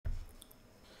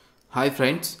Hi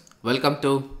friends, welcome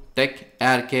to Tech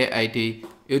RKIT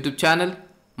YouTube channel.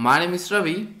 My name is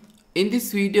Ravi. In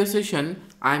this video session,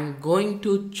 I'm going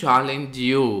to challenge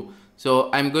you. So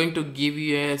I'm going to give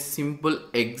you a simple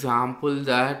example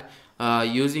that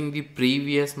using the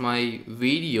previous my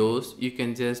videos, you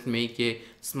can just make a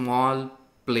small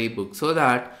playbook so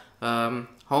that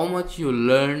how much you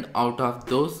learned out of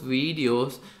those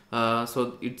videos.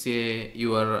 So it's a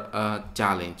your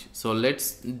challenge. So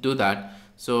let's do that.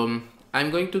 So I'm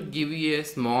going to give you a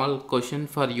small question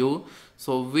for you.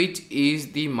 So which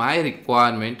is the my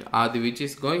requirement or which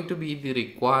is going to be the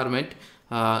requirement.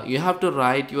 You have to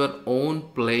write your own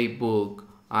playbook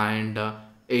and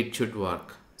it should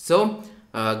work. So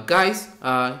guys,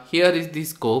 here is the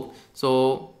scope.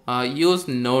 So use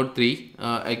node 3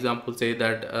 example. Say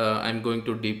that I'm going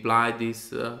to deploy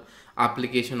this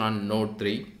application on node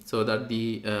 3 so that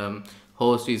the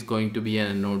host is going to be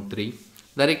a node 3.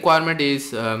 The requirement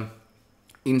is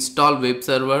install web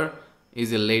server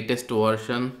is the latest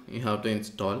version. You have to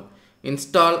install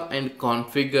and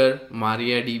configure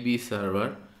MariaDB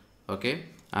server. Okay,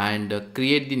 and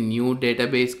create the new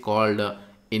database called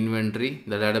inventory,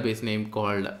 the database name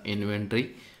called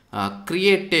inventory.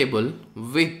 Create table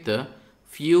with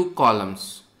few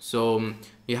columns. So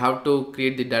you have to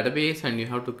create the database and you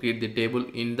have to create the table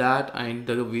in that, and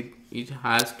with it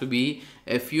has to be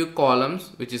a few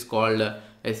columns, which is called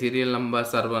a serial number,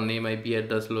 server name, IP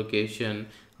address, location,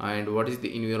 and what is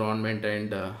the environment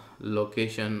and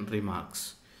location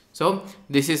remarks. So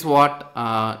this is what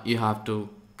you have to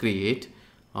create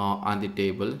on the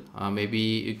table. Maybe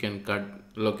you can cut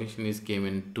location is came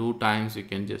in 2 times. You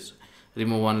can just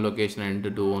remove one location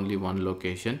and do only one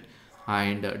location,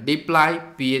 and deploy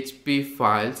PHP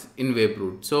files in web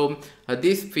root. So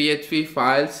these PHP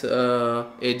files are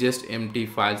just empty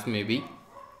files maybe,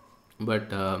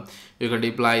 but you can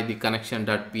deploy the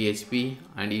connection.php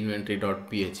and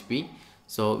inventory.php.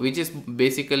 So which is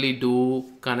basically do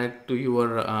connect to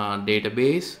your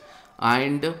database,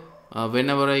 and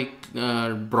whenever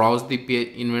I browse the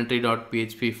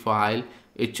inventory.php file,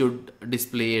 it should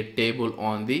display a table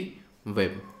on the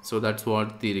web. So that's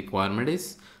what the requirement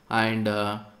is. And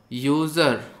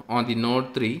user on the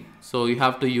node 3, so you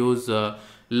have to use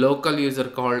local user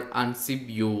called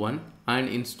Ansible U1 and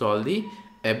install the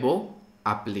above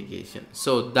application.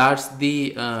 So that's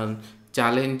the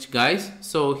challenge, guys.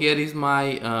 So here is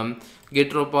my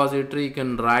Git repository. You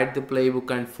can write the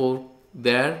playbook and fork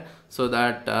there, so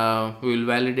that we will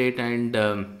validate and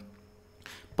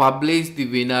publish the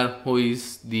winner who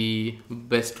is the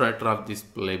best writer of this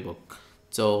playbook.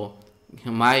 So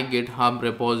my GitHub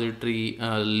repository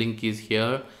link is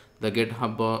here. The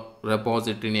GitHub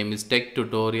repository name is tech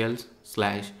tutorials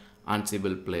 /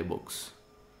 Ansible playbooks.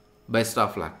 Best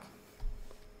of luck.